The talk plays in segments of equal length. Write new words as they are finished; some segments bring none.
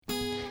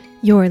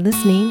You're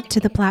listening to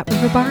the Platte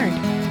River Bard.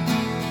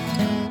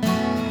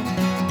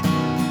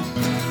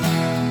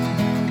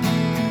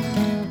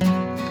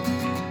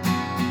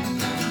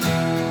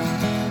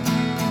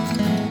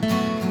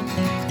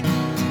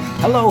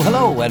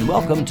 Hello, and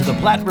welcome to the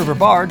Platte River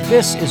Bard.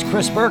 This is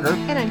Chris Berger.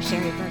 And I'm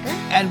Sherry Berger.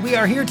 And we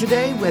are here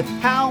today with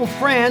Hal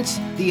France,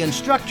 the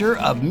instructor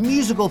of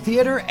musical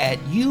theater at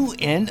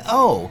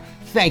UNO.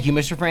 Thank you,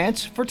 Mr.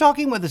 France, for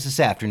talking with us this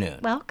afternoon.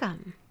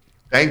 Welcome.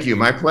 Thank you.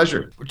 My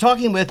pleasure. We're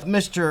talking with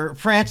Mr.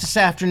 France this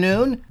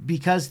afternoon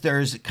because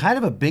there's kind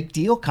of a big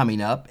deal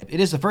coming up. It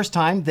is the first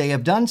time they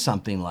have done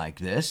something like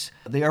this.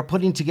 They are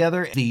putting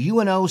together the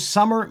UNO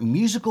Summer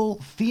Musical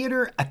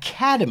Theater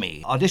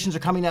Academy. Auditions are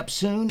coming up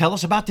soon. Tell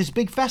us about this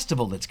big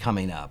festival that's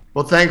coming up.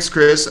 Well, thanks,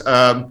 Chris.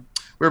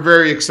 We're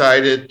very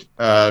excited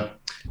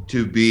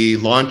to be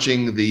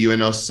launching the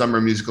UNO Summer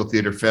Musical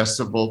Theater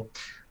Festival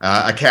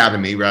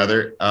Academy,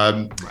 rather.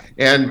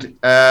 And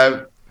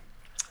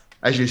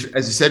as you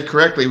said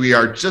correctly, we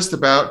are just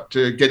about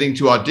getting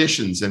to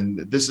auditions, and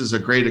this is a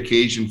great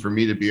occasion for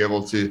me to be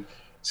able to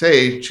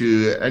say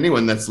to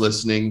anyone that's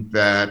listening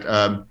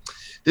that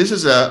this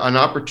is an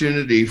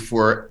opportunity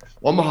for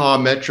Omaha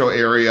metro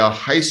area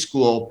high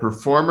school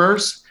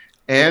performers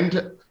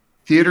and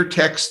theater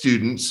tech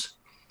students.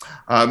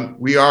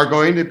 We are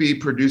going to be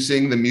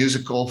producing the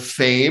musical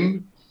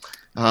Fame.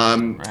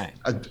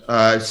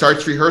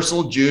 Starts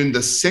rehearsal June the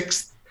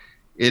 6th.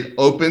 It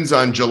opens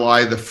on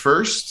July the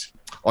 1st.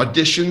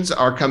 Auditions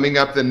are coming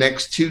up the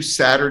next 2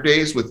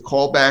 Saturdays with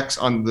callbacks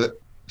on the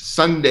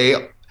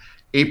Sunday,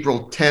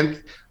 April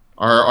 10th.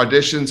 Our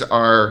auditions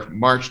are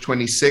March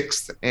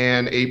 26th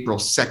and April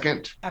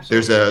 2nd.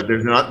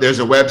 Absolutely. There's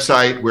a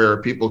website where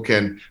people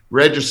can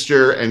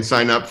register and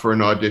sign up for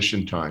an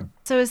audition time.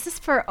 So is this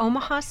for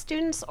Omaha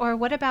students, or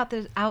what about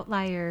the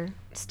outlier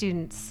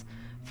students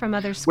from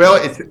other schools?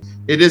 Well,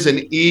 it is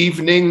an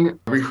evening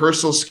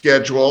rehearsal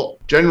schedule.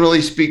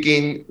 Generally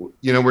speaking,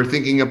 we're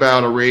thinking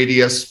about a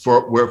radius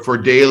for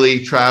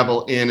daily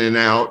travel in and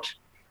out.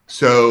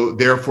 So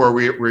therefore,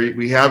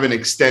 we haven't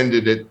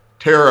extended it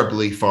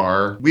terribly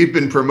far. We've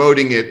been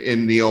promoting it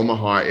in the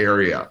Omaha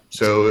area.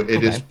 So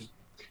it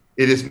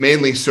is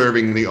mainly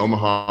serving the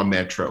Omaha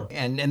metro.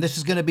 And this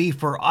is going to be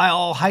for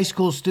all high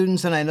school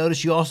students. And I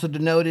noticed you also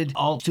denoted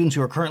all students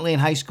who are currently in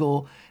high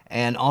school,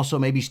 and also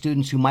maybe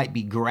students who might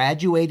be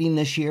graduating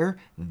this year.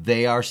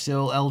 They are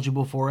still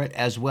eligible for it,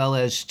 as well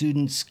as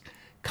students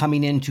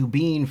coming into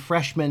being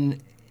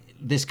freshmen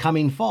this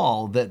coming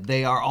fall, that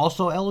they are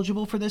also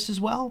eligible for this as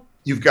well?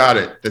 You've got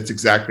it. That's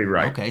exactly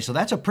right. Okay, so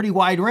that's a pretty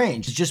wide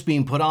range. It's just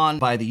being put on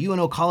by the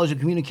UNO College of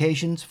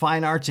Communications,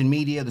 Fine Arts and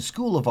Media, the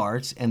School of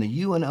Arts, and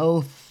the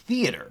UNO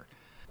Theater.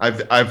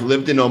 I've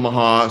lived in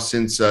Omaha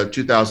since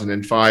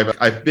 2005.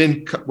 I've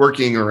been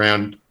working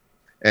around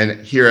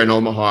and here in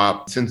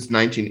Omaha since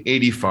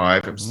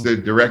 1985. I was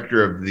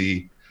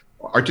the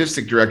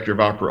artistic director of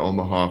Opera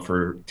Omaha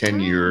for 10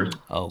 years.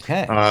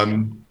 Okay.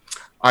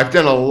 I've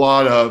done a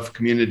lot of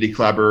community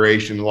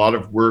collaboration, a lot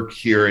of work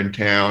here in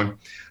town.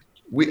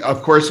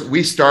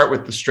 We start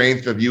with the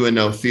strength of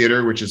UNO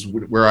Theater, which is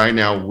where I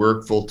now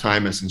work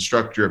full-time as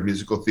instructor of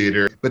musical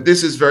theater. But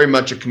this is very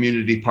much a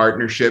community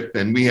partnership,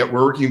 and we're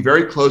working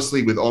very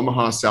closely with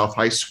Omaha South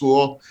High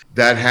School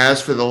that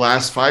has for the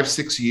last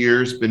 5-6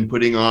 years been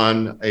putting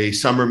on a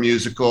summer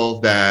musical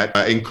that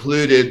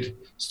included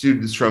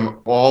students from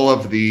all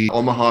of the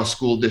Omaha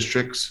school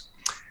districts.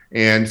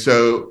 And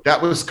so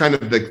that was kind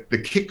of the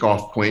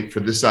kickoff point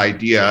for this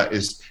idea,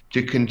 is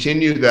to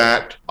continue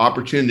that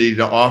opportunity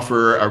to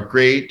offer a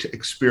great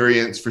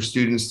experience for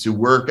students to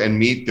work and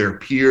meet their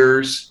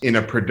peers in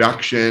a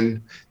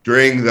production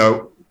during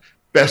the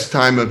best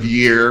time of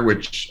year,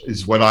 which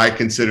is what I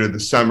consider the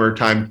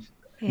summertime.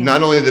 Yeah.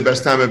 Not only the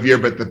best time of year,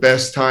 but the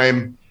best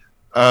time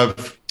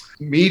of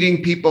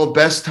meeting people,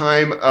 best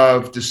time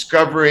of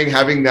discovering,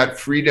 having that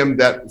freedom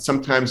that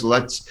sometimes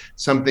lets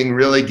something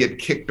really get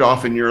kicked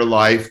off in your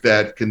life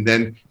that can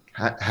then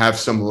have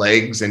some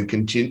legs and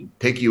continue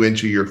take you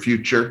into your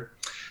future.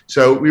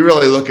 So we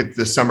really look at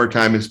the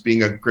summertime as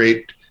being a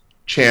great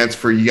chance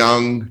for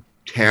young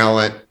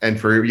talent and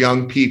for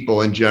young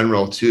people in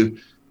general to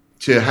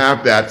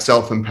have that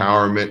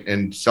self-empowerment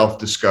and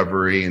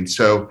self-discovery. And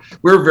so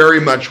we're very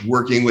much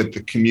working with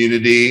the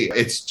community.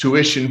 It's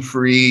tuition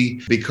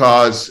free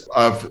because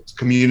of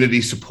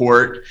community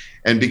support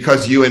and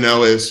because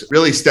UNO is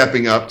really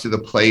stepping up to the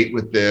plate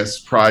with this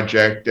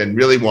project and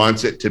really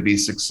wants it to be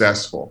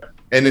successful.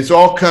 And it's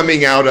all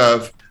coming out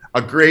of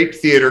a great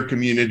theater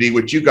community,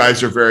 which you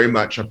guys are very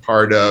much a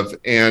part of.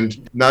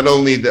 And not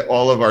only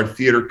all of our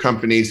theater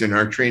companies and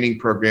our training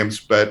programs,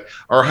 but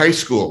our high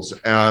schools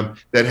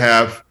that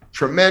have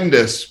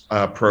tremendous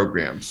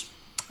programs.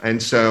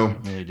 And so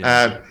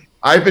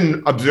I've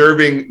been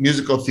observing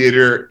musical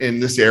theater in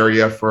this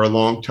area for a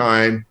long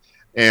time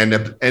and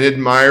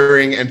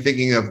admiring and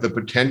thinking of the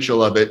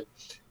potential of it,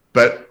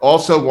 but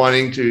also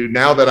wanting to,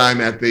 now that I'm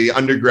at the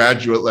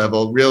undergraduate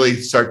level, really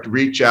start to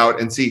reach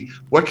out and see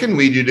what can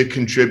we do to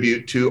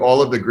contribute to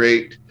all of the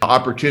great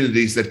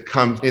opportunities that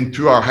come in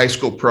through our high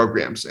school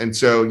programs. And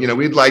so,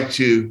 we'd like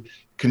to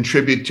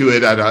contribute to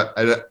it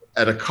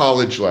at a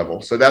college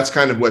level. So that's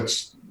kind of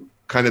what's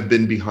kind of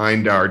been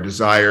behind our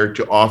desire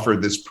to offer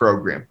this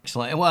program.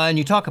 Excellent. Well, and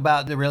you talk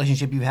about the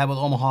relationship you have with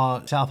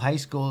Omaha South High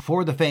School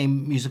for the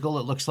Fame musical.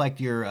 It looks like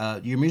your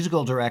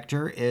musical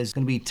director is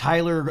going to be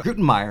Tyler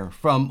Grutenmeyer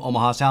from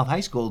Omaha South High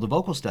School, the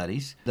vocal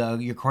studies.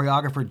 Your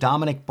choreographer,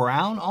 Dominic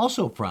Brown,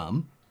 also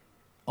from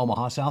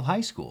Omaha South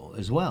High School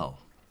as well.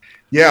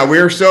 Yeah,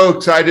 we're so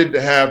excited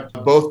to have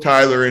both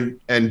Tyler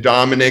and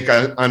Dominic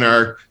on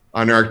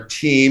our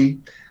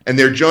team. And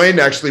they're joined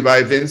actually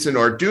by Vincent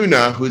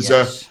Orduna, whose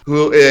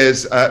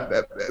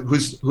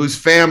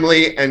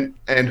family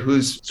and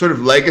whose sort of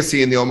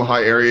legacy in the Omaha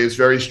area is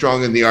very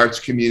strong in the arts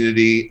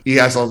community. He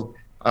has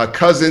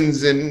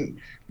cousins and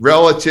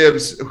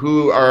relatives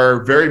who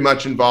are very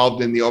much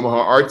involved in the Omaha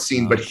art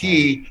scene, but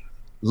he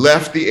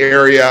left the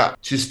area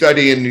to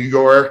study in New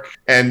York.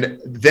 And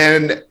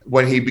then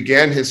when he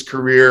began his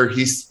career,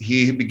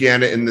 he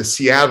began it in the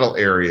Seattle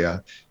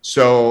area.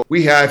 So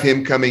we have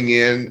him coming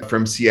in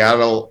from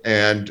Seattle,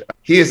 and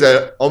he is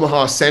a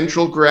Omaha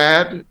Central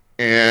grad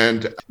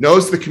and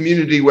knows the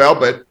community well,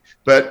 but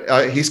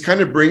he's kind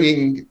of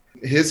bringing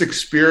his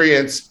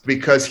experience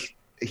because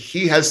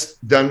he has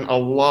done a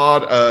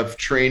lot of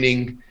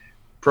training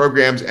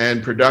programs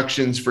and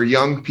productions for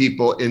young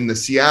people in the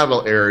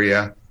Seattle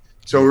area.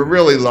 So we're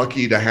really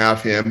lucky to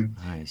have him.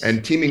 Nice.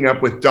 And teaming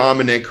up with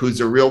Dominic,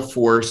 who's a real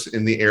force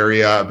in the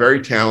area, a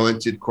very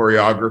talented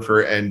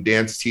choreographer and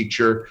dance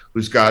teacher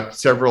who's got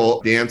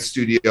several dance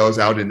studios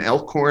out in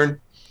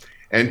Elkhorn.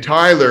 And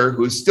Tyler,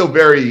 who's still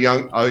very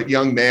young, a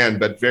young man,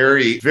 but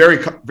very, very,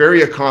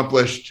 very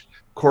accomplished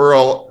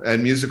choral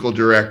and musical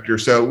director.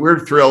 So we're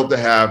thrilled to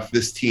have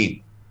this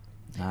team.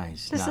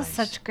 Nice. This is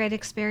such a great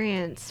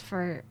experience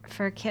for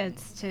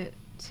kids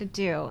to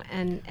do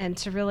and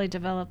to really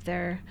develop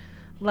their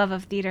love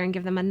of theater and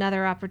give them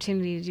another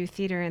opportunity to do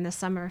theater in the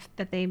summer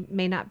that they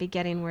may not be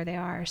getting where they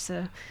are.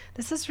 So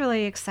this is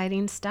really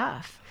exciting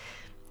stuff.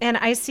 And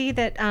I see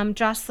that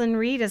Jocelyn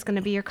Reed is going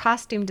to be your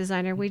costume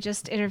designer. We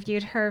just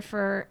interviewed her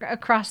for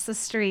Across the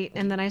Street,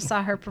 and then I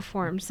saw her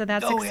perform. So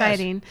that's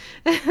exciting.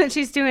 Yes.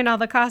 She's doing all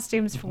the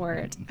costumes for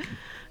it.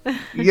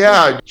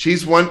 Yeah, she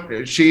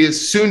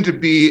is soon to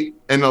be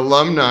an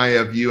alumni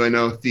of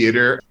UNO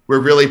Theater. We're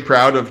really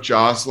proud of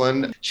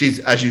Jocelyn. She's,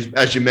 as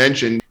you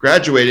mentioned,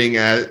 graduating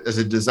as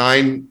a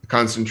design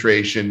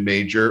concentration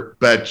major,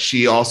 but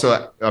she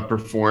also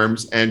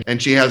performs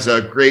and she has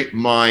a great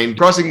mind.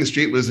 Crossing the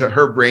Street was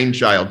her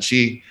brainchild.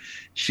 She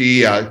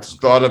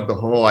thought of the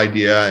whole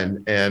idea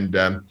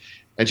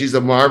and she's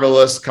a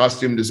marvelous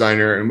costume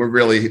designer, and we're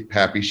really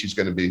happy she's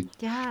going to be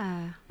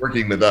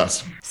working with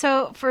us.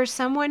 So for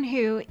someone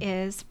who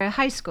is a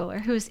high schooler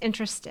who's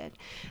interested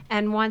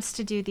and wants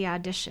to do the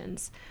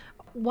auditions,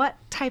 what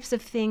types of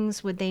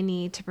things would they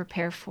need to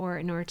prepare for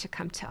in order to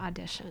come to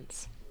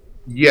auditions?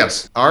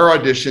 Yes, our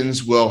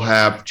auditions will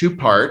have two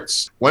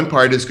parts. One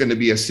part is going to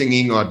be a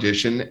singing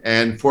audition,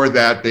 and for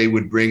that they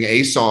would bring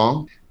a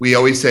song. We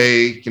always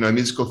say,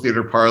 musical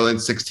theater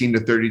parlance, 16 to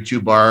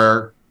 32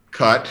 bar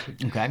cut,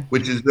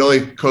 which is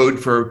really code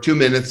for 2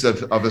 minutes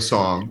of a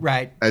song.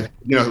 Right.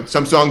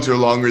 Some songs are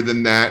longer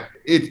than that.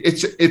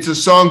 It's a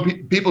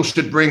song. People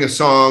should bring a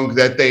song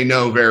that they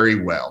know very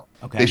well.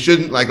 Okay. They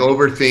shouldn't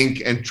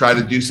overthink and try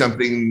to do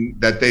something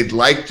that they'd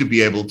like to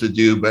be able to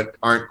do, but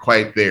aren't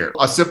quite there.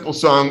 A simple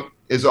song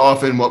is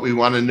often what we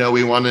want to know.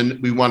 We want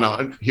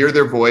to hear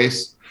their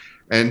voice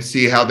and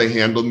see how they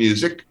handle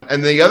music.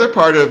 And the other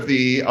part of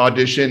the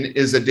audition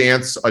is a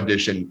dance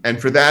audition.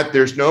 And for that,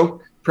 there's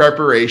no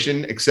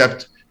preparation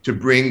except to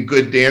bring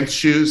good dance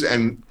shoes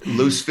and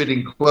loose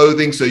fitting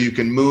clothing so you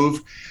can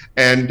move.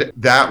 And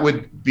that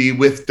would be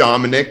with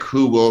Dominic,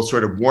 who will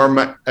sort of warm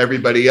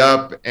everybody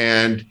up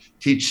and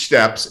teach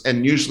steps.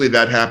 And usually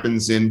that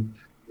happens in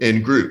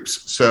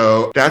groups.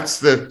 So that's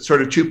the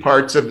sort of two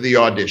parts of the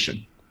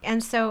audition.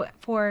 And so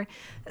for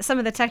some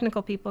of the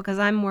technical people, because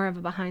I'm more of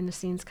a behind the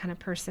scenes kind of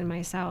person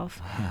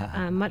myself,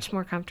 much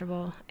more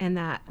comfortable in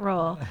that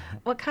role.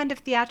 What kind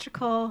of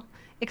technical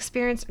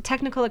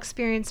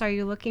experience are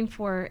you looking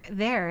for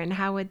there, and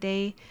how would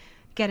they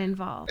get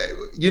involved?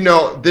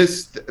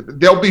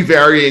 There'll be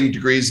varying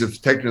degrees of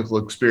technical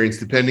experience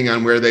depending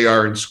on where they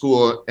are in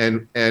school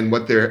and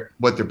what their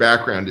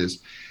background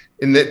is.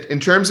 In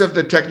terms of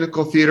the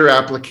technical theater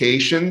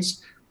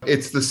applications,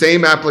 it's the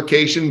same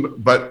application,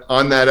 but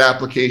on that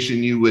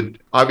application, you would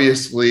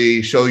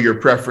obviously show your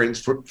preference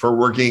for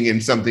working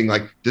in something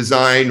like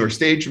design or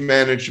stage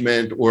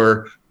management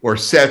or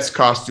sets,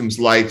 costumes,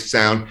 lights,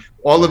 sound.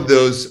 All of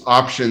those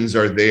options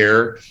are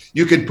there.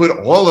 You could put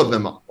all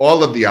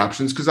of the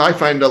options, because I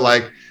find a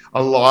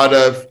lot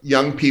of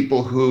young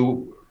people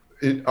who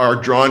are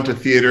drawn to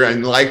theater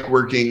and like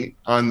working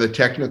on the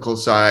technical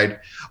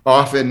side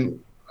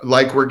often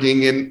like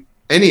working in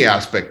any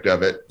aspect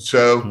of it.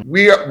 So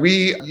we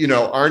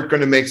aren't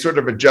going to make sort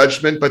of a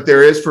judgment, but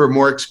there is, for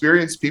more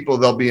experienced people,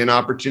 there'll be an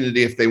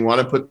opportunity if they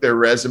want to put their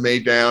resume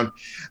down,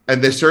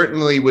 and they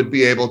certainly would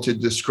be able to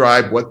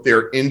describe what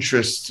their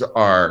interests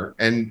are.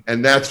 And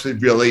that's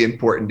really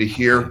important to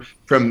hear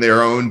from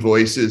their own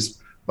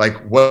voices, like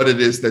what it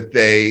is that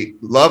they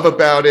love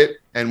about it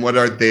and what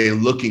are they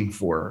looking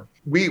for.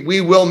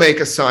 We will make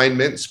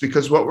assignments,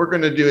 because what we're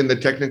going to do in the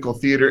technical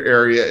theater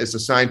area is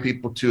assign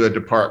people to a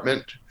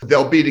department.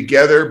 They'll be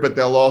together, but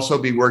they'll also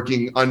be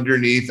working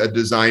underneath a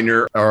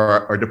designer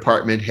or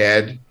department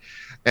head.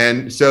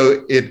 And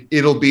so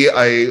it'll be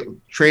a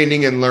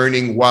training and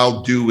learning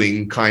while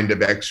doing kind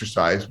of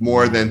exercise,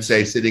 more than,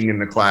 say, sitting in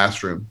the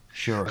classroom.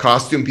 Sure.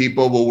 Costume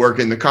people will work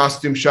in the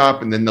costume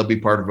shop, and then they'll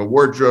be part of a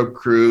wardrobe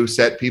crew.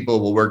 Set people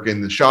will work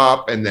in the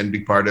shop and then be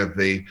part of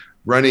the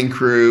running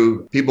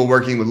crew. People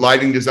working with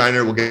lighting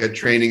designer will get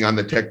training on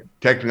the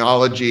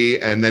technology,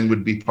 and then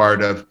would be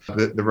part of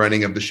the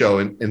running of the show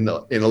in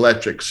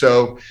electric.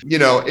 So, you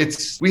know,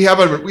 we have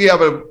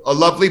a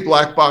lovely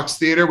black box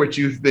theater, which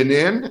you've been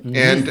in,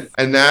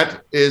 and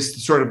that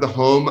is sort of the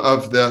home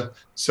of the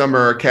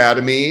Summer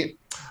Academy.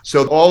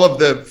 So all of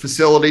the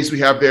facilities we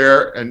have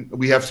there, and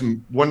we have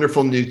some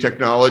wonderful new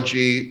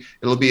technology.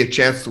 It'll be a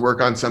chance to work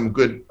on some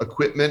good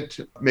equipment,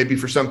 maybe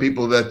for some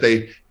people that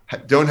they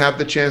don't have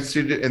the chance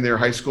to do in their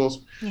high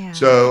schools. Yeah.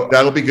 So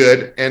that'll be good.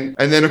 And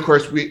then, of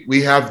course,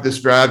 we have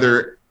this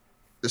rather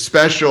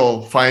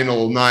special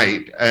final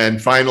night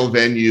and final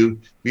venue.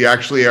 We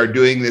actually are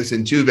doing this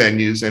in 2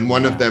 venues, and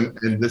one of them,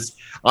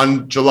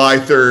 on July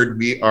 3rd,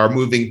 we are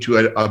moving to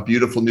a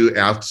beautiful new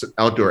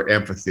outdoor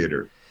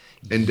amphitheater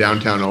in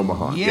downtown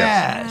Omaha.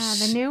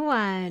 Yes. The new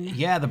one.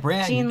 Yeah, the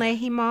brand. Jean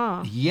Leahy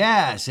Mall.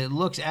 Yes, it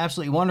looks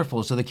absolutely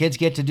wonderful. So the kids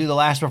get to do the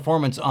last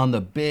performance on the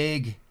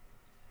big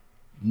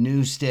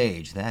new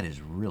stage. That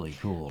is really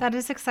cool. That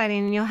is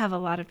exciting, and you'll have a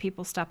lot of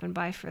people stopping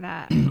by for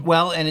that.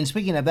 Well, and in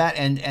speaking of that,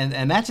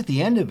 and that's at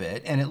the end of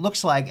it, and it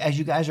looks like as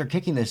you guys are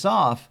kicking this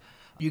off,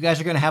 you guys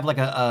are going to have like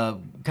a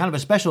kind of a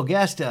special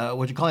guest,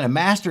 what you're calling a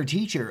master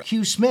teacher,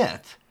 Hugh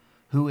Smith,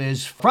 who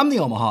is from the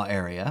Omaha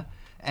area,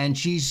 and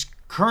she's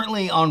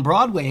currently on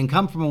Broadway in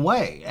Come From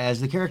Away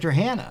as the character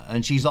Hannah,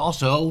 and she's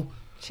also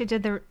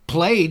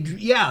played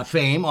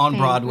fame on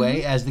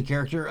Broadway as the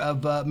character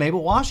of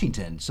Mabel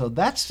Washington. So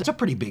that's a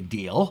pretty big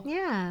deal.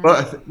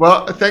 Yeah.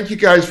 Well, thank you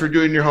guys for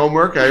doing your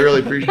homework. I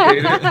really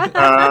appreciate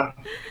it.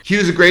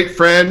 Hugh's a great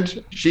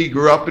friend. She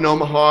grew up in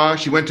Omaha.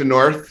 She went to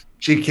North.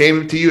 She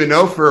came to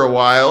UNO for a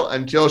while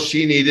until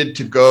she needed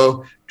to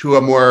go to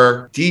a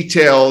more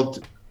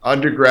detailed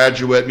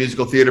undergraduate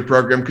musical theater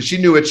program because she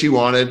knew what she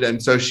wanted.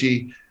 And so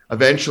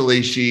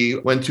eventually she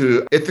went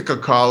to Ithaca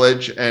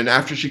College, and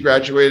after she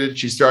graduated,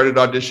 she started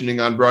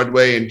auditioning on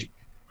Broadway,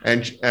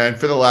 and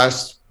for the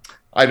last,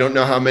 I don't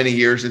know how many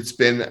years it's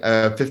been,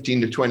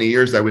 15 to 20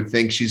 years, I would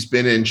think, she's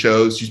been in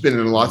shows. She's been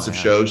in lots of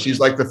shows. She's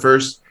like the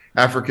first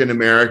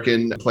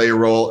African-American play a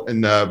role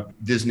in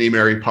Disney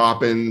Mary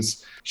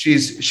Poppins.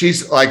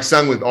 She's like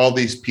sung with all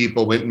these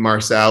people, Wynton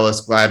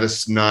Marsalis,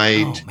 Gladys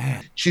Knight. Oh,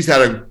 she's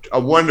had a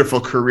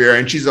wonderful career,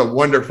 and she's a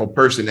wonderful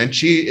person, and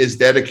she is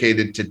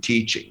dedicated to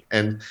teaching.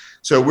 And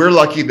so we're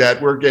lucky that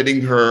we're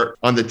getting her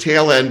on the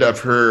tail end of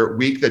her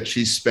week that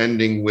she's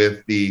spending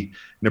with the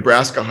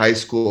Nebraska High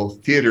School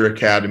Theater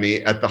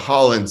Academy at the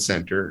Holland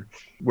Center,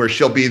 where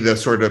she'll be the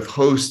sort of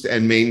host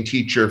and main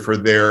teacher for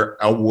their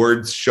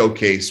awards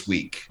showcase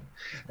week.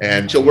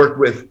 And she'll work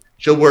with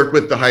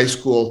the high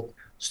school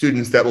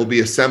students that will be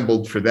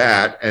assembled for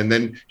that. And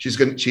then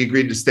she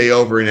agreed to stay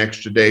over an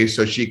extra day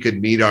so she could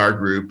meet our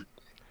group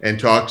and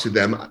talk to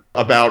them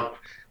about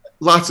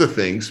lots of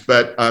things.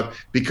 But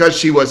because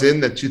she was in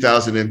the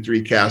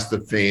 2003 cast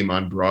of Fame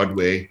on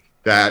Broadway,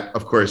 that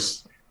of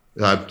course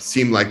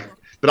seemed like,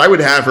 but I would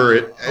have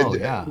her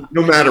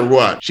no matter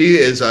what. She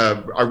is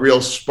a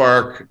real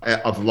spark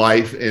of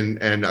life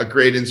and a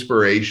great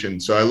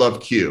inspiration. So I love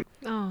Q.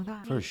 Oh,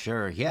 for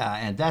sure. Yeah.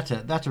 And that's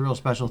a real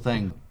special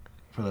thing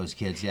for those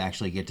kids to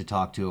actually get to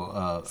talk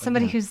to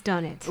somebody who's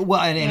done it. Well,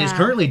 and is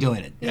currently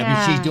doing it. Yeah.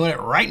 I mean, she's doing it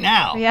right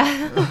now.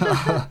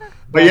 Yeah.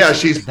 But yeah,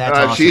 she's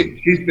awesome.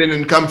 She's been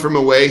in Come From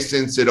Away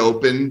since it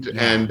opened,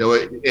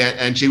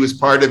 and she was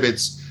part of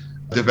its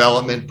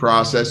development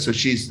process. So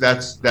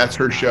that's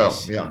her show.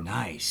 Yeah.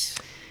 Nice.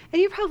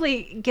 And you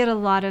probably get a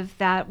lot of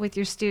that with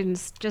your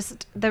students,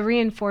 just the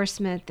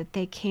reinforcement that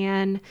they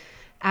can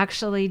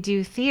actually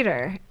do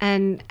theater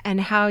and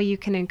how you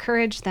can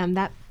encourage them.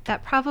 That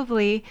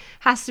probably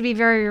has to be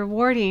very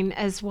rewarding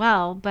as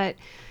well, but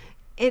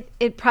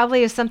it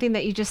probably is something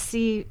that you just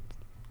see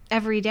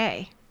every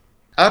day.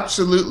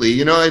 Absolutely.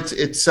 You know,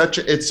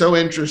 it's so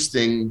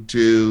interesting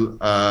to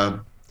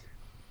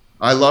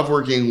I love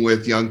working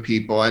with young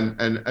people,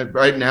 and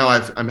right now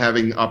I'm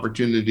having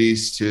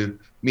opportunities to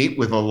meet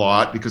with a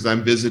lot because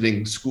I'm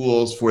visiting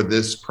schools for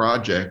this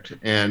project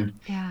and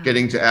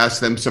getting to ask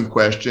them some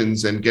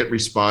questions and get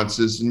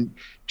responses. And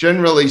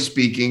generally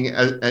speaking,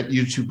 as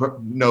you two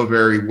know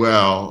very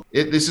well,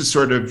 this is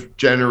sort of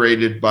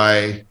generated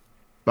by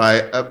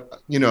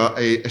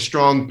a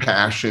strong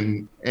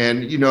passion,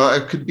 and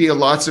it could be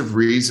lots of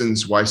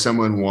reasons why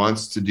someone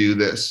wants to do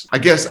this. I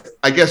guess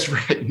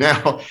right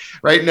now,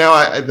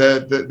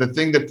 the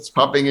thing that's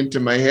popping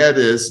into my head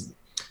is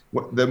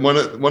one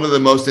of the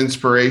most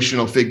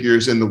inspirational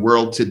figures in the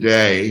world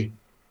today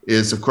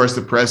is, of course,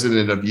 the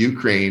president of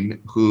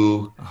Ukraine,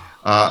 who,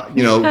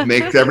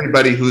 makes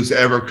everybody who's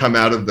ever come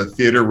out of the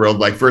theater world,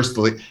 like, first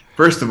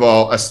of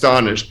all,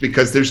 astonished,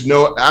 because there's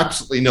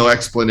absolutely no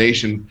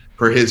explanation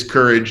for his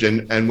courage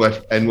and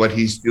what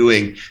he's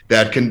doing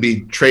that can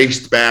be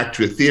traced back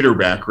to a theater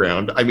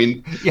background. I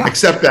mean,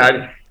 except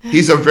that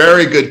he's a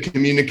very good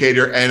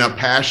communicator and a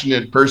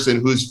passionate person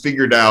who's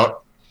figured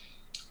out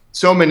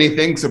so many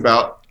things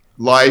about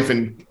life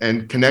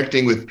and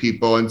connecting with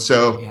people, and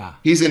so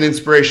he's an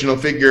inspirational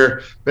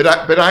figure. But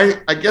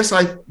I guess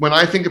when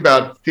I think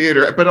about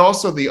theater, but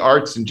also the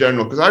arts in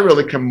general, because I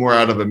really come more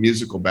out of a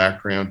musical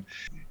background,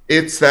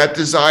 it's that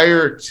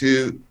desire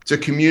to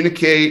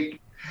communicate,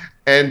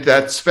 and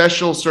that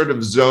special sort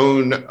of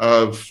zone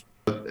of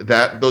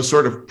those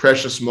sort of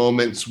precious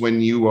moments when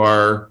you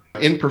are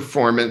in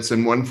performance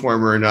in one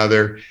form or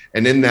another,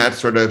 and in that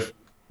sort of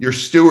you're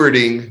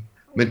stewarding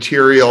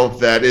material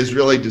that is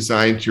really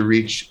designed to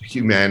reach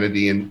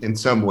humanity in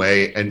some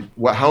way, and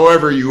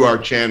however you are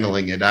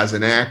channeling it, as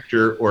an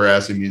actor or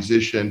as a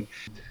musician,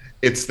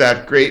 it's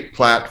that great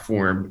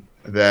platform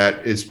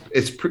that it's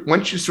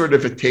once you sort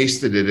of have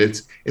tasted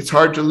it, it's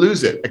hard to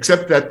lose it,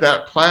 except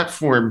that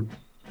platform,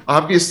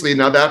 obviously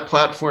now that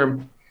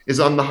platform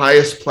is on the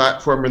highest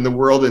platform in the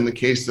world in the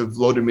case of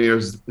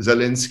Volodymyr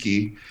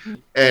Zelensky,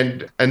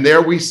 and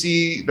there we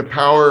see the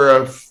power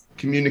of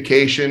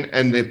communication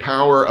and the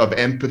power of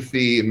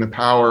empathy and the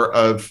power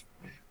of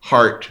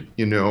heart,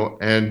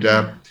 and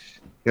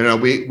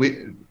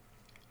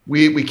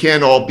we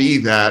can't all be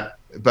that,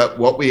 but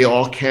what we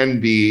all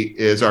can be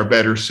is our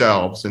better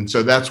selves. And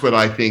so that's what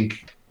I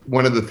think,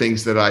 one of the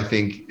things that I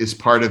think is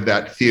part of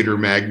that theater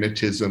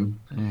magnetism.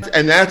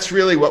 And that's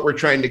really what we're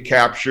trying to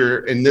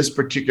capture in this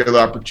particular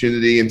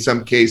opportunity. In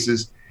some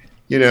cases,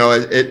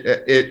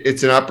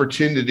 it's an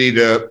opportunity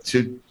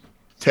to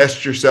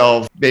test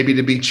yourself, maybe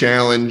to be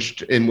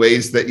challenged in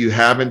ways that you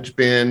haven't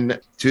been,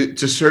 to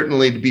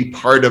certainly to be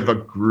part of a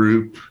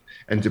group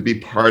and to be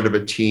part of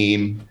a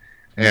team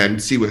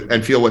and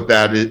feel what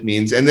that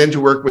means, and then to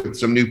work with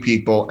some new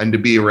people and to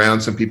be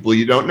around some people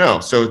you don't know.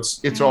 So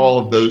it's all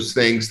of those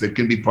things that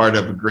can be part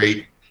of a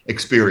great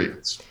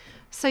experience.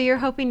 So you're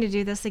hoping to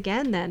do this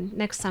again then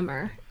next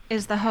summer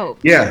is the hope?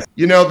 Yeah.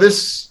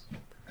 This,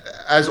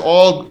 as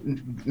all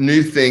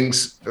new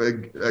things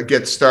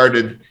get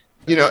started,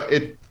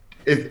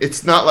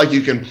 it's not like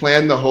you can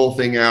plan the whole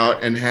thing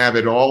out and have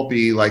it all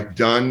be like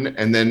done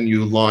and then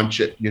you launch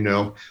it.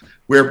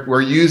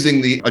 We're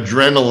using the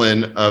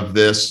adrenaline of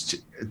this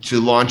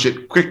to launch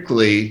it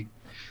quickly,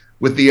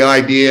 with the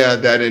idea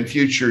that in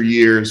future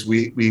years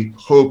we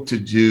hope to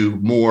do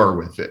more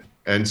with it.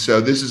 And so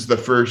this is the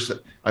first,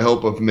 I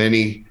hope, of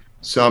many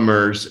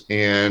summers,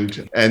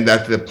 and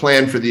that the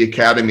plan for the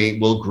Academy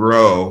will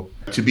grow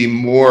to be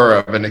more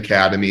of an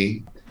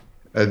academy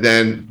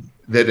than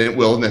it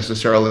will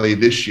necessarily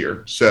this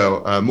year.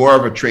 So more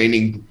of a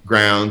training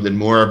ground and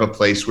more of a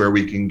place where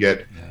we can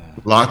get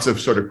lots of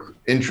sort of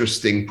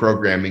interesting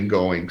programming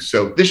going.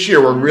 So this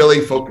year we're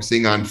really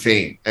focusing on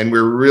Fame, and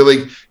we're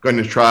really going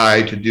to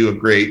try to do a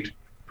great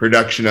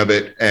production of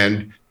it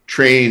and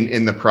train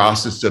in the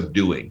process of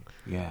doing.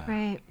 Yeah.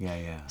 Right.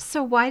 Yeah.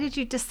 So why did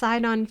you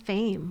decide on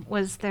Fame?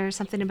 Was there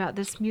something about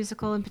this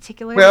musical in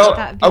particular? Well,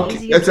 that would be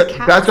easier to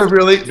cast?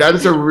 that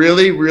is a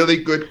really,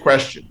 really good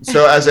question.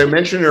 So as I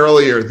mentioned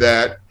earlier,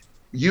 that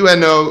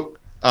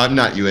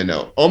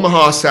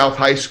Omaha South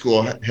High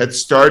School had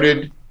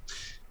started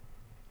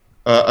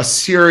a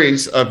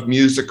series of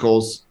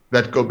musicals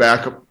that go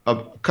back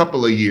a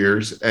couple of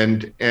years,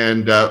 and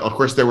of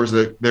course there was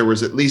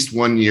at least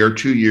 1 year,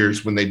 2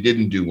 years when they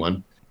didn't do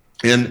one.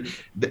 And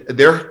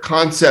their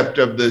concept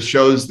of the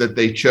shows that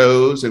they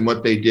chose and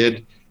what they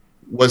did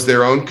was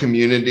their own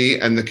community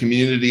and the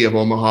community of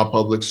Omaha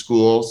Public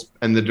Schools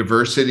and the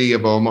diversity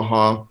of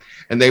Omaha.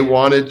 And they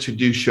wanted to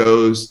do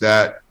shows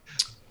that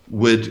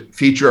would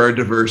feature a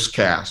diverse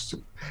cast.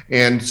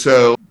 And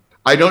so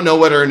I don't know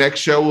what our next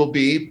show will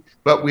be,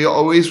 but we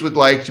always would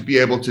like to be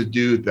able to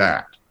do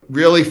that.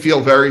 Really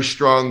feel very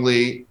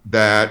strongly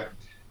that,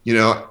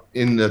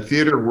 in the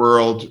theater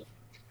world,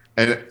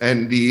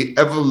 and the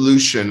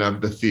evolution of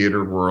the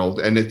theater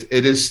world, and it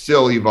is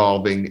still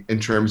evolving in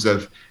terms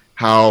of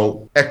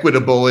how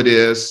equitable it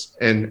is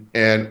and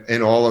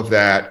all of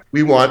that.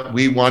 We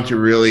want to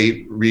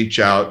really reach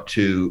out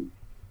to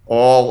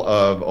all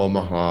of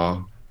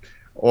Omaha,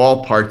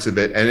 all parts of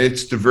it, and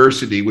its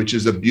diversity, which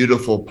is a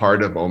beautiful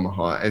part of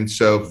Omaha. And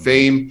so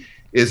Fame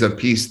is a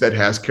piece that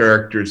has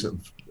characters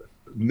of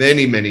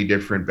many, many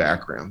different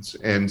backgrounds.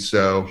 And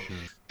so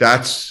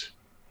that's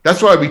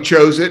why we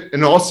chose it.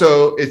 And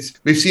also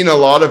we've seen a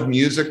lot of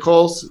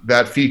musicals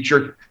that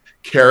feature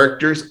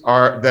characters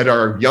that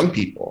are young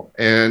people.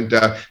 And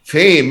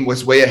Fame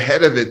was way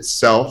ahead of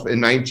itself in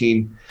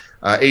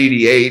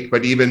 1988,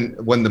 but even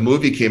when the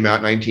movie came out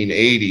in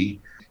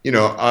 1980,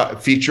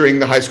 featuring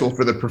the High School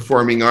for the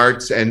Performing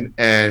Arts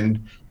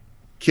and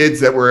kids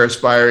that were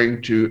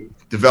aspiring to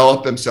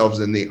develop themselves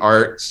in the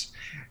arts,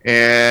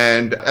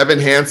 and Evan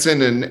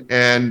Hansen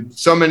and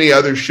so many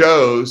other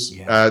shows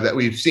that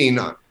we've seen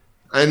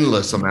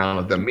endless amount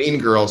of them. Mean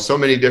Girls, so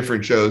many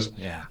different shows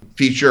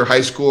feature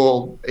high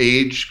school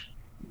age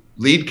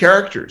lead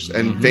characters,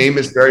 and Fame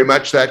is very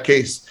much that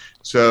case.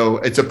 So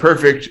it's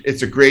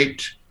a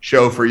great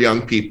show for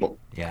young people.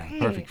 Yeah,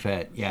 perfect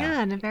fit.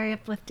 Yeah, and very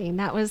uplifting.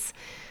 That was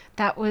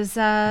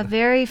a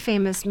very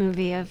famous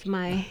movie of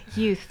my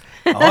youth.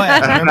 Oh, yeah,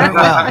 I remember it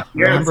well.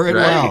 Remember it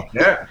well.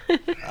 Yeah.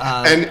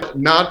 And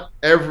not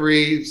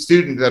every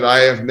student that I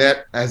have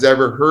met has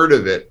ever heard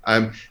of it.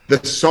 The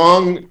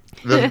song,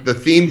 the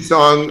theme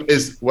song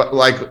is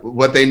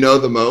what they know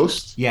the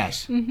most.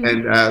 Yes.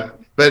 And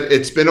but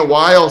it's been a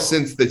while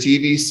since the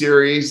TV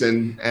series,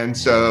 and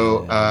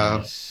so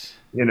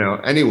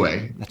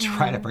anyway. That's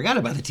right. I forgot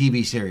about the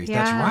TV series.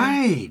 Yeah. That's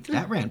right.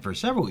 That ran for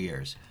several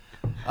years.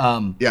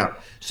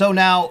 So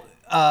now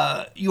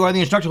you are the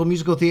instructor of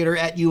musical theater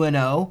at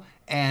UNO,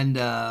 and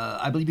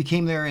I believe you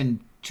came there in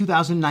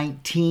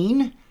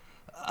 2019.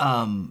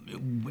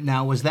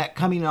 Now, was that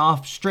coming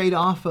straight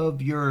off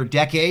of your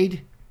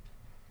decade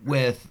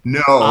with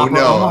Opera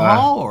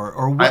Omaha,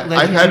 or what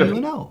led you to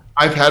UNO?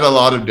 I've had a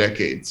lot of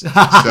decades. So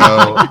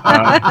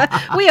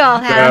we all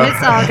have.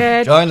 It's all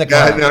good. Join the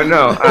club.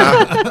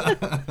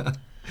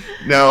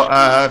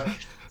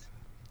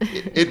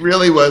 It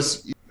really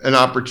was an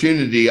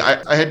opportunity.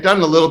 I had done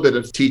a little bit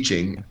of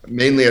teaching,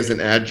 mainly as an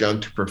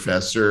adjunct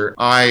professor.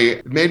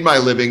 I made my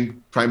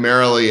living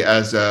primarily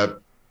as a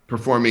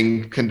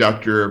performing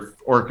conductor of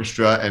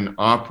orchestra and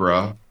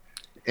opera.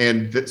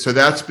 And so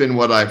that's been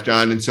what I've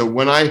done. And so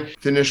when I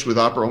finished with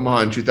Opera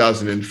Omaha in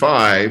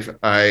 2005,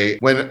 I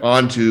went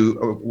on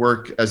to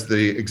work as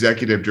the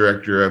executive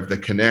director of the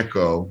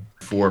Kaneko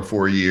for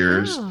 4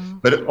 years. Oh.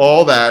 But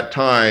all that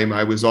time,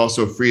 I was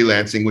also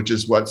freelancing, which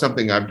is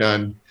something I've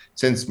done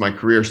since my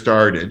career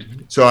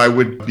started. So I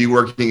would be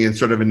working in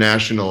sort of a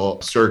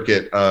national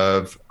circuit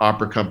of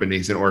opera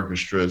companies and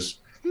orchestras.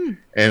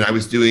 And I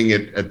was doing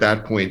it at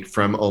that point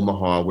from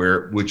Omaha,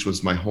 which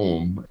was my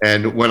home.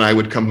 And when I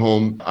would come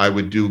home, I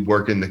would do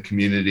work in the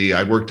community.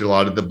 I worked a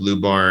lot at the Blue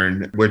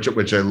Barn,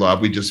 which I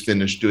love. We just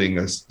finished doing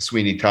a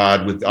Sweeney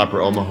Todd with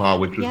Opera Omaha,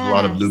 which was a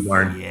lot of Blue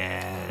Barn.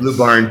 Blue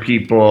Barn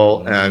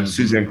people.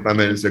 Suzanne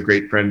Clement is a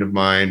great friend of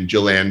mine,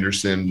 Jill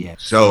Anderson.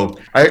 Yes. So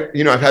I've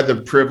had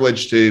the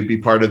privilege to be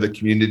part of the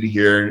community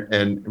here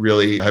and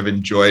really have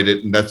enjoyed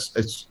it. And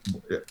it's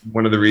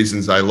one of the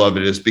reasons I love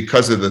it is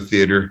because of the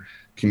theater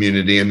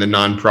community and the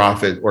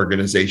nonprofit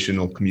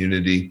organizational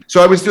community.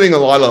 So I was doing a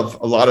lot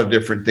of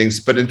different things,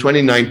 but in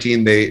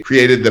 2019 they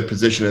created the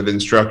position of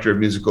instructor of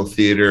musical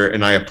theater,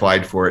 and I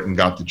applied for it and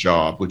got the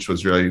job, which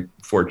was really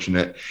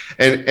fortunate.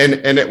 And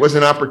it was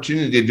an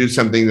opportunity to do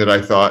something that I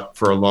thought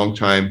for a long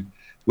time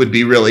would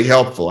be really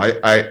helpful.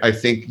 I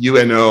think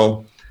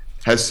UNO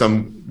has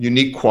some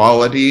unique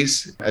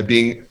qualities at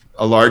being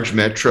a large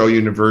metro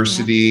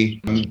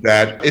university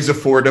that is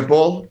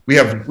affordable. We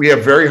have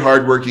very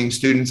hardworking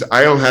students.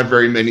 I don't have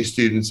very many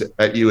students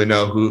at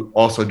UNO who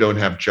also don't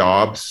have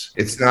jobs.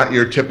 It's not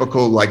your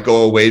typical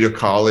go away to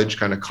college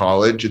kind of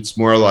college. It's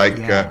more like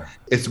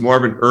it's more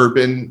of an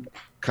urban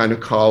kind of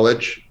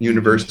college,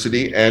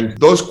 university. And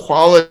those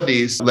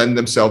qualities lend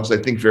themselves, I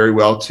think, very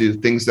well to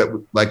things that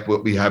like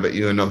what we have at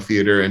UNO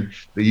Theater and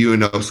the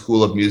UNO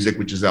School of Music,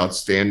 which is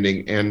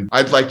outstanding. And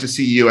I'd like to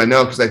see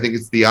UNO because I think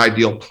it's the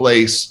ideal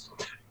place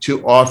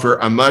to offer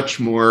a much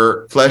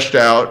more fleshed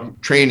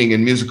out training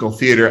in musical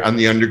theater on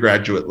the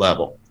undergraduate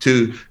level,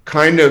 to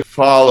kind of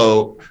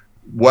follow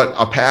what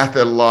a path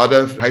that a lot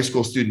of high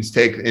school students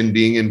take in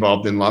being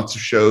involved in lots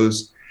of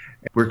shows.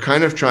 We're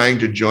kind of trying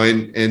to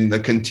join in the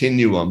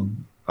continuum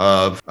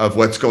of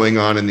what's going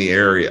on in the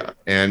area.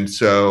 And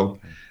so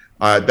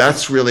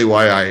that's really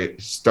why I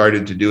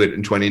started to do it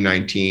in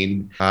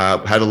 2019.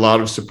 Had a lot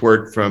of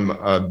support from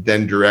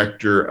then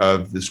director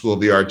of the School of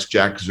the Arts,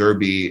 Jack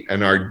Zerby,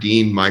 and our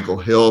dean, Michael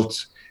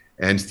Hilt,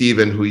 and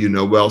Stephen, who you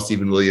know well,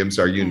 Stephen Williams,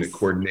 our unit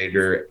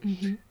coordinator,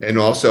 and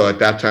also at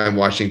that time,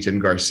 Washington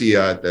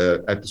Garcia at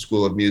the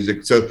School of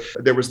Music. So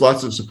there was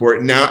lots of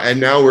support.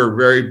 Now we're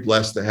very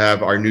blessed to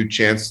have our new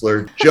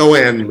chancellor,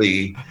 Joanne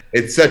Lee.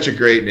 It's such a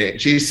great name.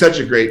 She's such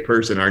a great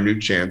person, our new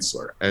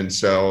chancellor. And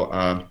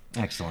so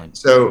excellent.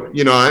 So,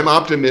 I'm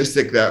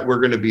optimistic that we're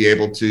going to be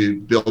able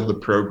to build the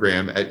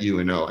program at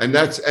UNO.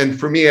 And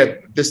for me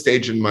at this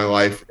stage in my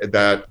life,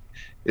 that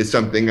is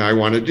something I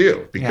want to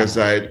do because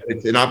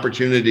it's an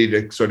opportunity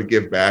to sort of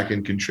give back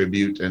and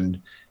contribute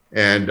and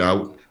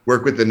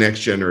work with the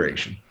next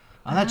generation.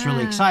 Oh, that's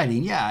really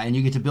exciting. Yeah. And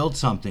you get to build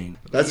something.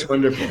 That's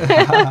wonderful.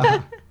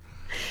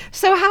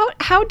 So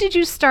how did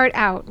you start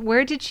out?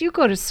 Where did you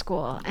go to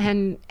school?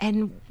 And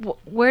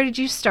where did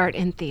you start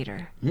in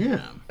theater?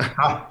 Yeah.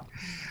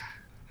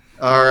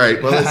 All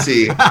right. Well, let's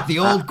see. The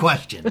old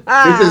question.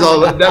 This is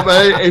all.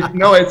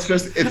 No, it's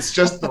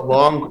just a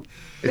long.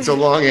 It's a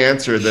long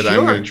answer that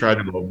I'm going to try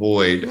to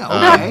avoid.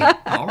 Okay.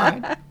 All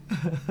right.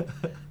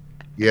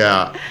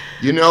 Yeah.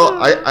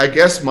 I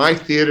guess my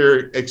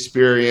theater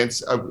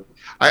experience.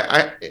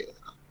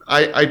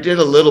 I did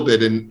a little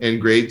bit in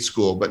grade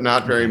school, but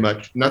not very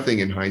much. Nothing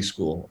in high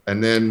school,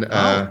 and then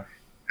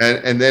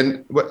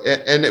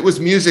and it was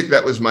music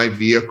that was my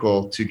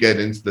vehicle to get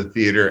into the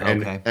theater.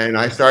 And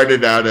I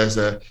started out as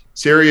a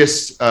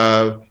serious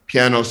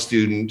piano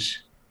student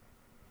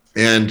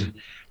and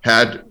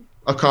had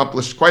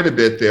accomplished quite a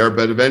bit there,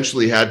 but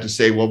eventually had to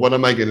say, well, what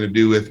am I going to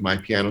do with my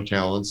piano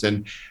talents?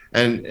 And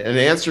an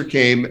answer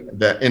came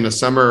that in a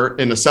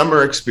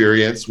summer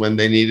experience, when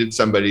they needed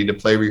somebody to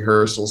play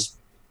rehearsals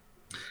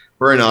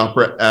for an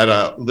opera at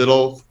a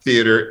little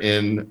theater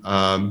in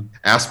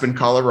Aspen,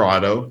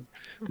 Colorado,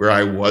 where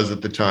I was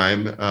at the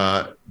time,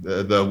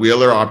 the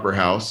Wheeler Opera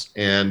House.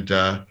 And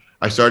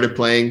I started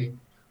playing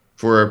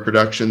for a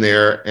production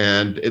there,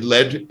 and it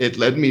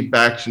led me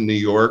back to New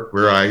York,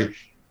 where I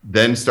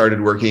then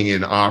started working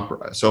in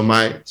opera. So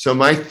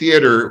my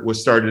theater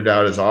was started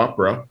out as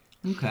opera.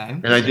 Okay.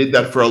 And I did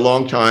that for a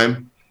long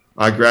time.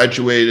 I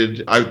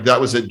graduated.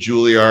 That was at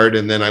Juilliard,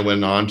 and then I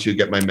went on to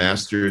get my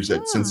master's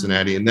at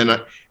Cincinnati. And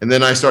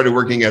then I started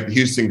working at the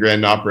Houston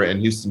Grand Opera in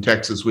Houston,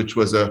 Texas, which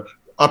was a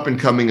up and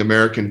coming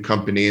American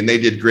company, and they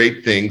did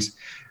great things.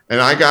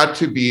 And I got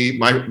to be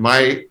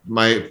my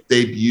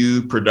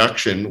debut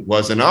production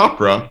was an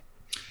opera,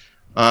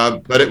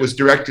 but it was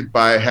directed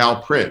by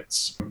Hal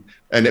Prince.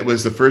 And it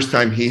was the first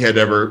time he had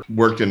ever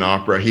worked in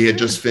opera. He had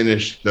just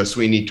finished the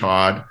Sweeney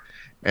Todd.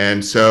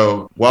 And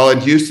so while in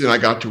Houston, I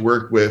got to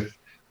work with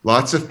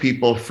lots of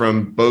people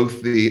from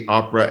both the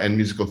opera and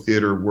musical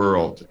theater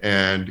world,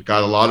 and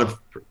got a lot of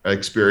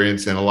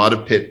experience and a lot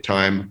of pit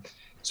time,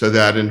 so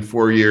that in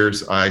 4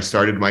 years, I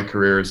started my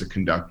career as a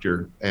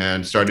conductor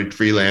and started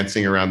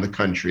freelancing around the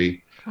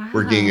country,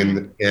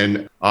 working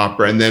in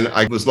opera. And then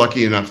I was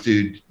lucky enough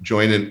to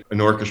join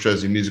an orchestra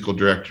as a musical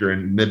director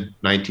in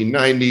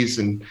mid-1990s.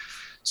 And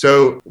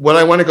so what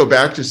I want to go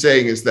back to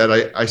saying is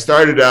that I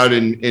started out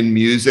in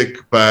music,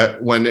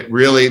 but when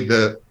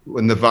the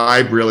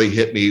vibe really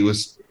hit me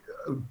was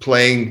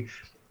playing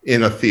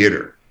in a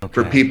theater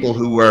for people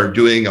who are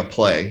doing a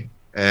play.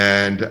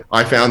 And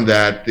I found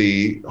that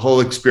the whole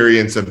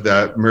experience of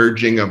the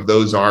merging of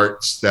those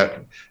arts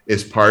that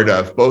is part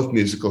of both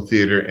musical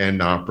theater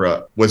and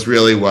opera was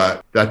really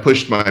what that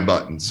pushed my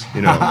buttons,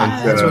 And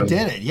that's what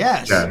did it.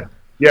 Yes.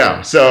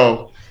 Yeah.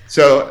 So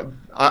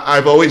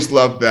I've always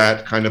loved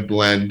that kind of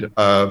blend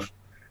of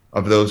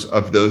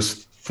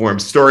those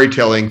forms,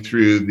 storytelling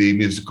through the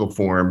musical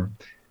form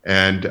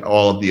and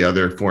all of the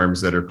other forms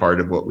that are part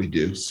of what we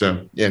do.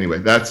 So anyway,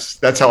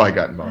 that's how I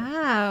got involved.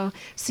 Wow.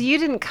 So you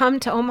didn't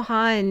come to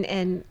Omaha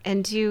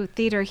and do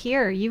theater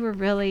here. You were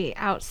really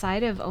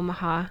outside of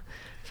Omaha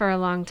for a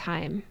long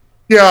time.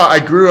 Yeah, I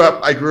grew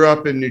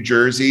up in New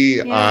Jersey.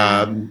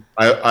 Yeah.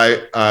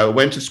 I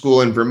went to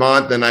school in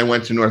Vermont. Then I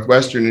went to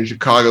Northwestern in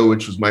Chicago,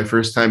 which was my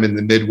first time in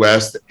the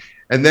Midwest.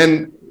 And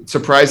then not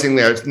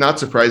surprisingly,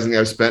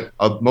 I've spent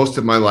most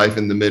of my life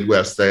in the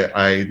Midwest.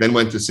 I then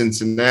went to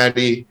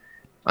Cincinnati.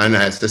 And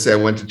as I say, I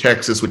went to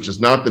Texas, which is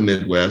not the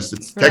Midwest.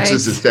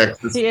 Texas is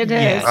Texas. It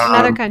is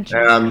another country.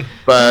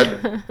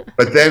 But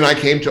then I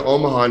came to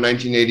Omaha in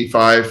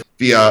 1985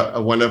 via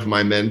one of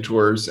my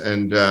mentors,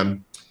 and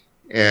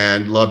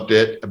loved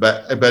it.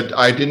 But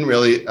I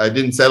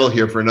didn't settle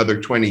here for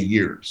another 20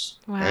 years.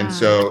 Wow. And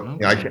so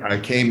I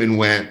came and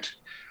went.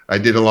 I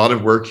did a lot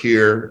of work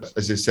here.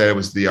 As I said, I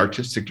was the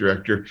artistic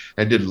director.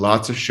 I did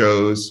lots of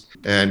shows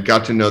and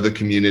got to know the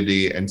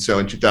community. And so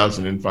in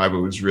 2005, I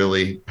was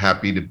really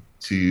happy to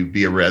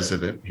be a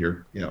resident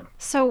here.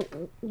 So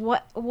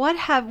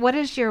what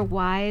is your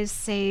wise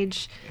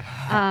sage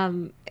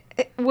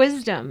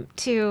wisdom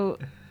to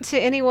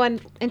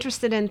anyone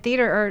interested in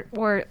theater,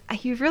 or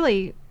you've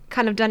really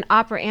kind of done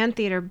opera and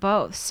theater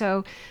both,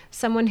 so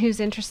someone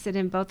who's interested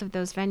in both of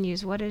those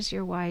venues, what is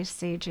your wise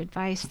sage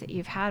advice that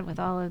you've had with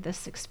all of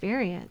this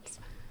experience?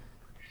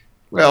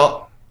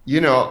 Well,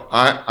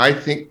 I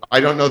think I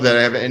don't know that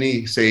I have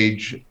any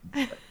sage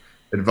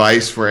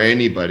advice for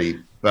anybody.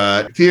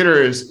 But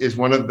theater is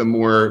one of the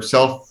more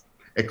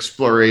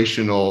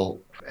self-explorational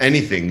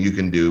anything you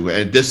can do,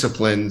 and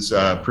disciplines,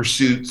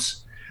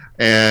 pursuits,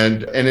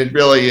 and it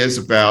really is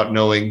about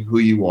knowing who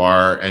you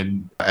are,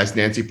 and as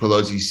Nancy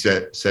Pelosi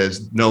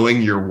says,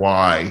 knowing your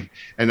why.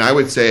 And I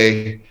would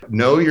say,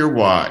 know your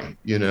why.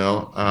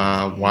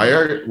 Why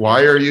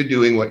are you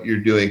doing what you're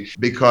doing?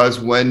 Because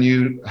when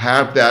you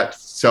have that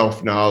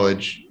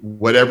self-knowledge,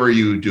 whatever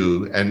you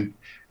do, and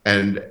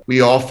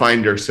we all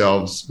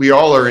we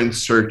all are in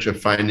search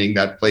of finding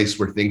that place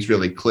where things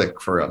really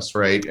click for us,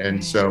 right?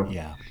 And so,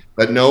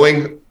 but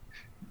knowing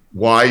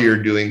why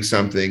you're doing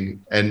something,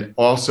 and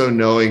also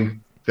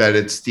knowing that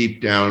it's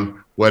deep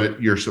down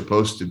what you're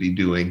supposed to be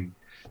doing,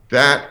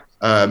 that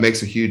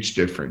makes a huge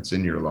difference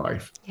in your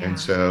life. Yeah. And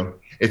so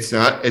it's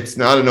not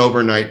an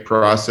overnight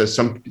process.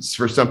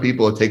 For some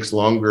people, it takes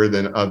longer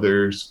than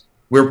others.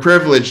 We're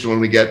privileged when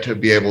we get to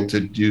be able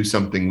to do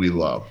something we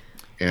love.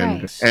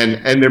 And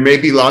there may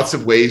be lots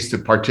of ways to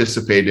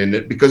participate in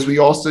it, because we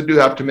also do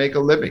have to make a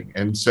living.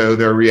 And so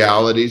there are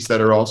realities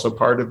that are also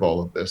part of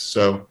all of this.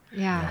 So,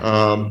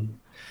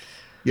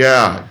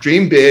 Yeah,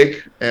 dream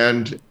big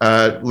and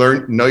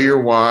know your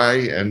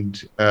why,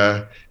 and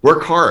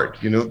work hard.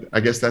 I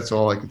guess that's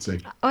all I could say.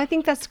 Oh, I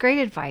think that's great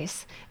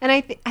advice. And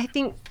I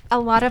think a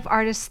lot of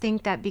artists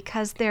think that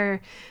because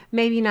they're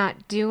maybe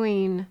not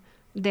doing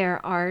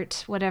their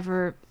art,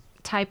 whatever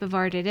type of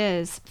art it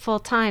is, full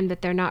time,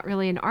 that they're not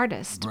really an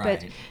artist.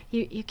 Right. But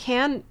you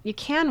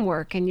can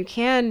work and you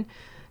can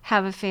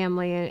have a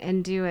family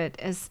and do it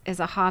as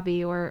a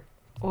hobby or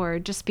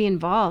just be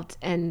involved,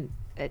 and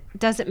it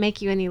doesn't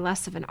make you any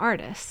less of an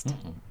artist.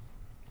 Mm-mm.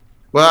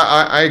 Well,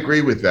 I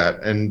agree with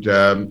that, and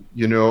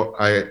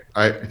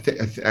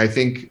I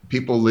think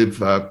people live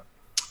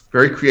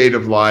very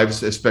creative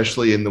lives,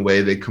 especially in the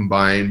way they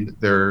combine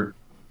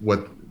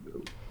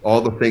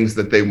all the things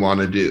that they want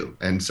to do,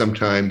 and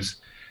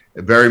sometimes,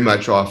 very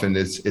much often,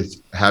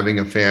 it's having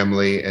a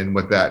family and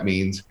what that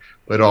means,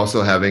 but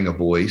also having a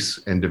voice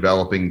and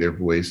developing their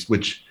voice,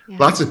 which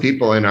lots of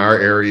people in our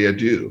area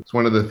do. It's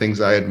one of the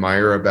things I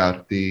admire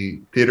about the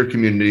theater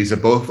communities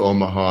of both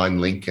Omaha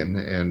and Lincoln.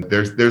 And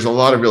there's a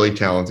lot of really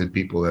talented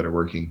people that are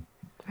working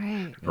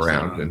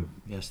around.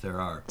 Yes, there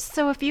are.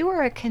 So if you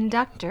were a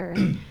conductor,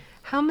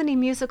 how many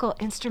musical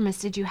instruments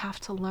did you have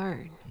to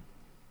learn?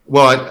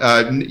 Well,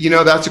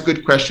 that's a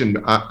good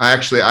question.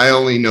 I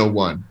only know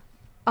one.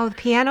 Oh, the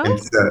piano?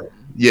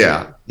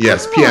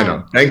 Yes,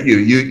 piano. Thank you.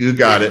 You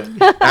got it.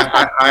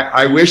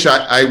 I wished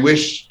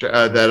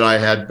that I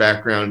had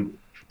background,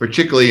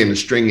 particularly in the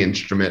string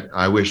instrument.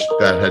 I wish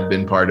that had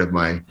been part of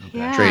my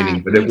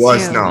training, but it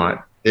was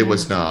not. It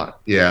was not.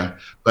 Yeah,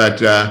 but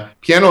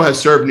piano has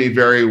served me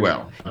very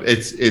well.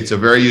 It's a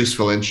very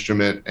useful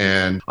instrument,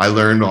 and I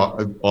learned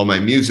all my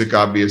music.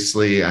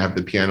 Obviously, I have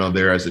the piano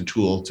there as a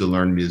tool to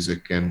learn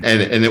music, and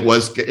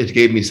it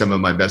gave me some of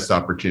my best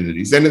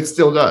opportunities, and it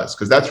still does,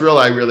 because that's where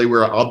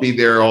I'll be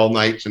there all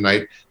night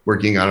tonight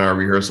working on our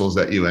rehearsals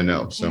at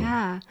UNO. So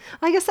yeah,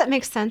 well, I guess that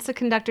makes sense. A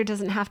conductor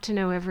doesn't have to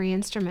know every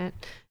instrument.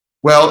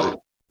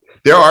 Well,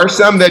 there are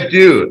some that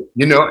do,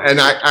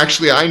 and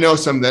I know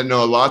some that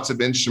know lots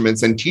of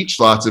instruments and teach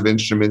lots of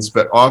instruments,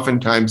 but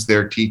oftentimes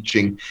they're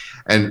teaching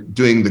and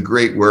doing the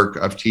great work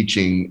of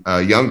teaching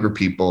younger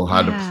people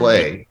how to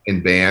play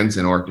in bands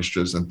and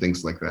orchestras and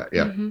things like that.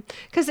 Yeah.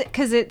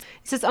 Because it's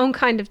its own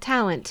kind of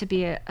talent to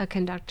be a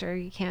conductor.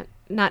 You can't,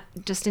 not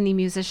just any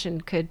musician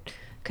could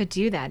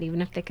do that,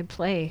 even if they could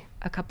play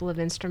a couple of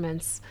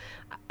instruments.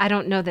 I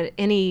don't know that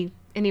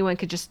anyone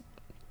could just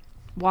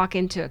walk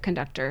into a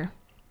conductor.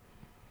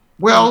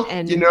 Well,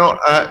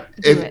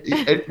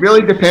 it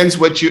really depends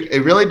what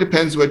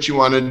you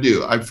want to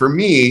do. For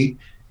me,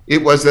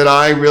 it was that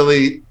I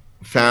really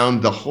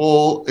found the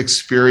whole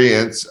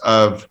experience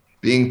of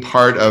being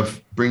part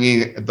of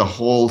bringing the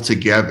whole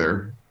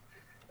together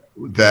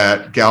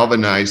that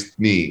galvanized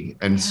me.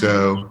 And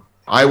so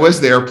I was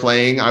there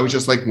playing. I was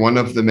just like one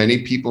of the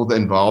many people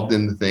involved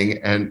in the thing.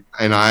 And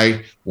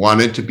I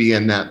wanted to be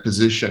in that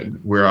position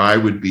where I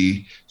would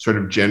be sort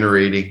of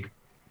generating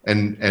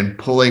and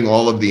pulling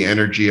all of the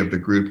energy of the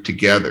group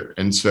together.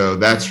 And so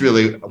that's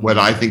really what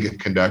I think a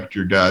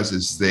conductor does,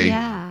 is they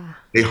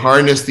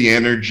harness the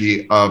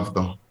energy of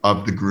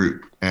the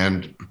group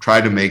and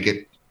try to make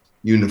it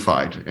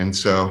unified. And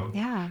so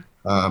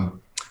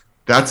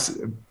that's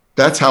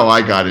how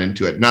I got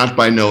into it, not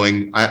by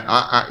knowing.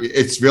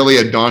 It's really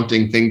a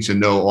daunting thing to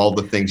know all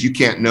the things. You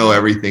can't know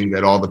everything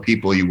that all the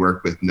people you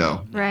work with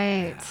know.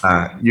 Right.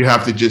 You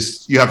have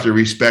to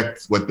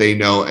respect what they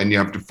know, and you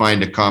have to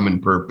find a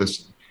common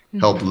purpose,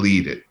 help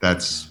lead it.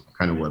 That's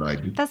kind of what I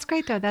do. That's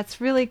great, though.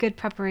 That's really good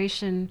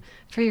preparation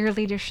for your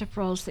leadership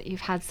roles that you've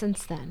had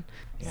since then.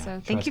 Yeah,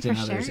 So thank you for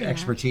sharing that.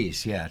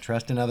 Expertise. Yeah,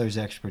 trust in others'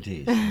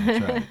 expertise.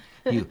 That's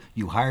right.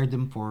 You hired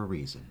them for a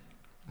reason.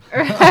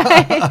 Right.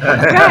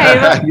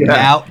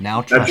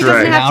 Now trust. That's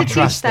right. Now have to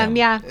teach them.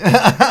 Yeah.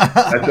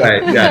 That's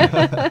right.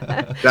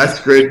 Yeah.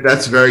 That's great.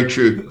 That's very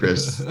true,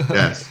 Chris.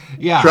 Yes.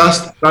 Yeah.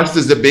 Trust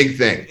is a big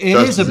thing. It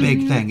is a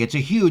big thing. It's a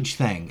huge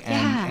thing.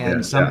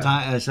 And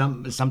sometimes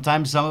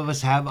some of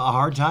us have a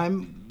hard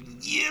time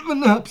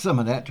giving up some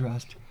of that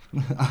trust.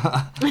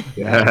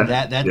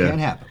 That can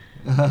happen.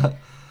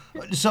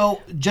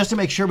 So just to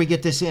make sure we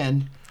get this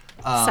in.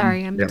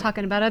 Sorry, I'm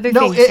talking about other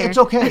no, things here. here. It's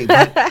okay.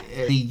 But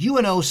the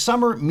UNO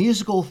Summer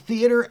Musical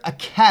Theater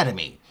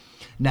Academy.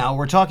 Now,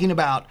 we're talking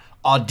about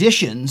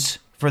auditions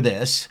for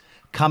this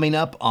coming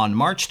up on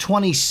March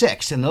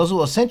 26th, and those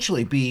will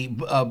essentially be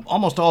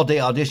almost all-day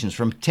auditions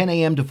from 10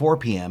 a.m. to 4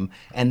 p.m.,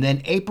 and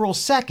then April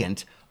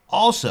 2nd,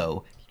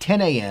 also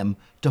 10 a.m.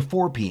 to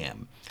 4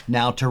 p.m.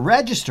 Now, to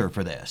register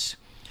for this,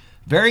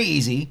 very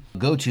easy.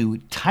 Go to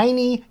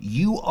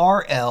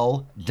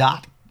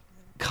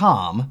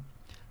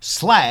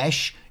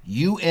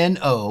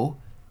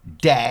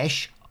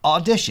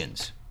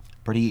tinyurl.com/UNO-auditions.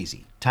 Pretty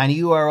easy.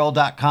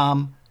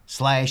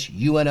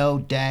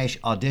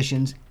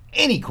 tinyurl.com/UNO-auditions.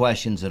 Any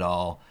questions at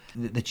all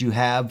that you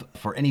have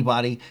for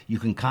anybody, you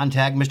can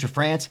contact Mr.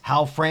 France,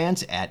 Hal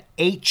France, at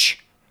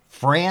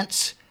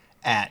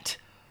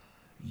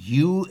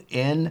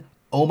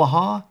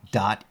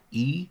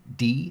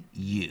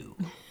hfrance@unomaha.edu.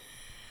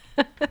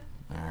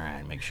 All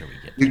right, make sure we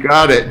get You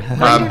got it.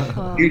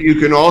 Wonderful.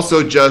 You can also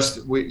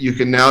you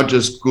can now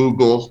just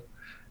Google,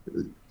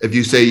 if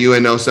you say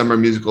UNO Summer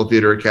Musical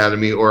Theater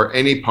Academy or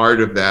any part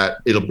of that,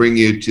 it'll bring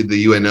you to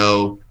the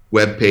UNO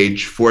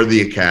webpage for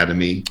the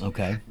Academy.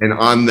 Okay. And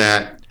on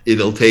that,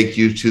 it'll take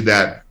you to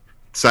that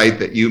site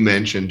that you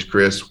mentioned,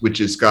 Chris, which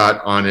has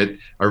got on it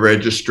a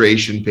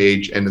registration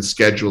page and a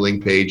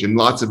scheduling page and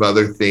lots of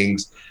other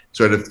things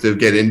sort of to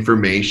get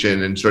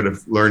information and sort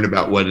of learn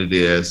about what it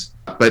is.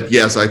 But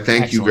yes, I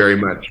thank you very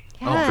much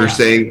for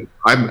saying,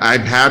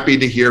 I'm happy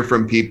to hear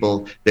from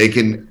people. They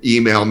can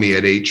email me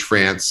at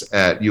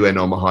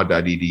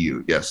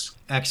hfrance@unomaha.edu. Yes.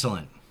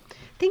 Excellent.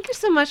 Thank you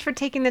so much for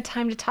taking the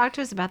time to talk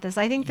to us about this.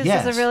 I think this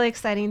is a really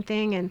exciting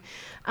thing, and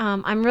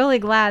I'm really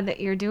glad that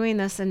you're doing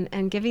this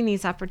and giving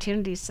these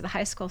opportunities to the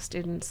high school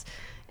students.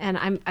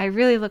 And I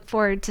really look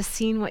forward to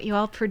seeing what you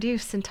all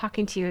produce and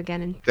talking to you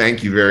again. And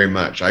thank you very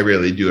much. I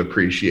really do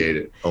appreciate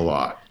it a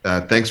lot.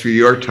 Thanks for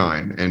your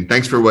time, and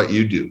thanks for what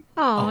you do.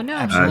 Oh no,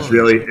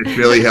 absolutely. It's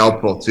really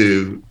helpful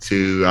to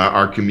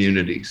our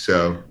community.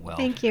 So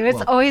thank you.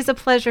 It's always a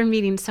pleasure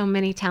meeting so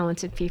many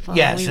talented people.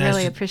 Yes, we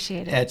really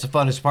appreciate it. It's the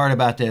funnest part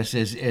about this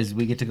is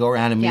we get to go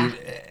around and meet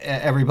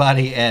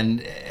everybody,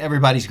 and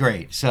everybody's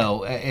great.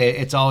 So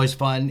it's always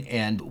fun.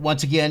 And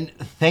once again,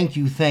 thank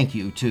you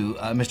to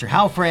Mr.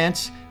 Hal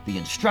France, the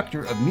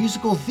instructor of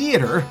musical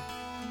theater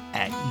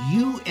at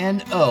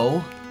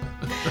UNO.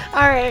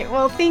 All right.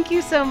 Well, thank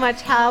you so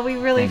much, Hal. We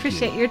really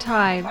appreciate your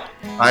time.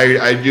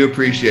 I do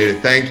appreciate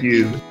it. Thank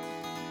you.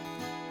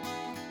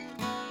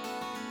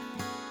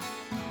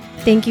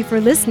 Thank you for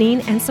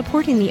listening and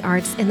supporting the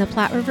arts in the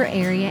Platte River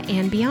area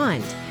and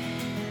beyond.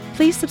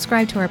 Please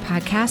subscribe to our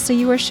podcast so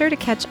you are sure to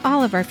catch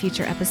all of our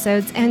future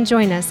episodes and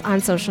join us on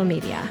social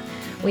media.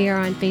 We are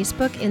on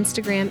Facebook,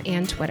 Instagram,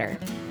 and Twitter.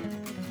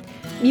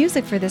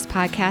 Music for this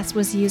podcast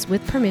was used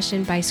with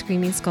permission by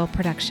Screaming Skull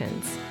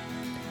Productions.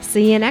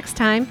 See you next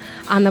time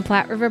on the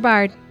Platte River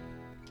Bard.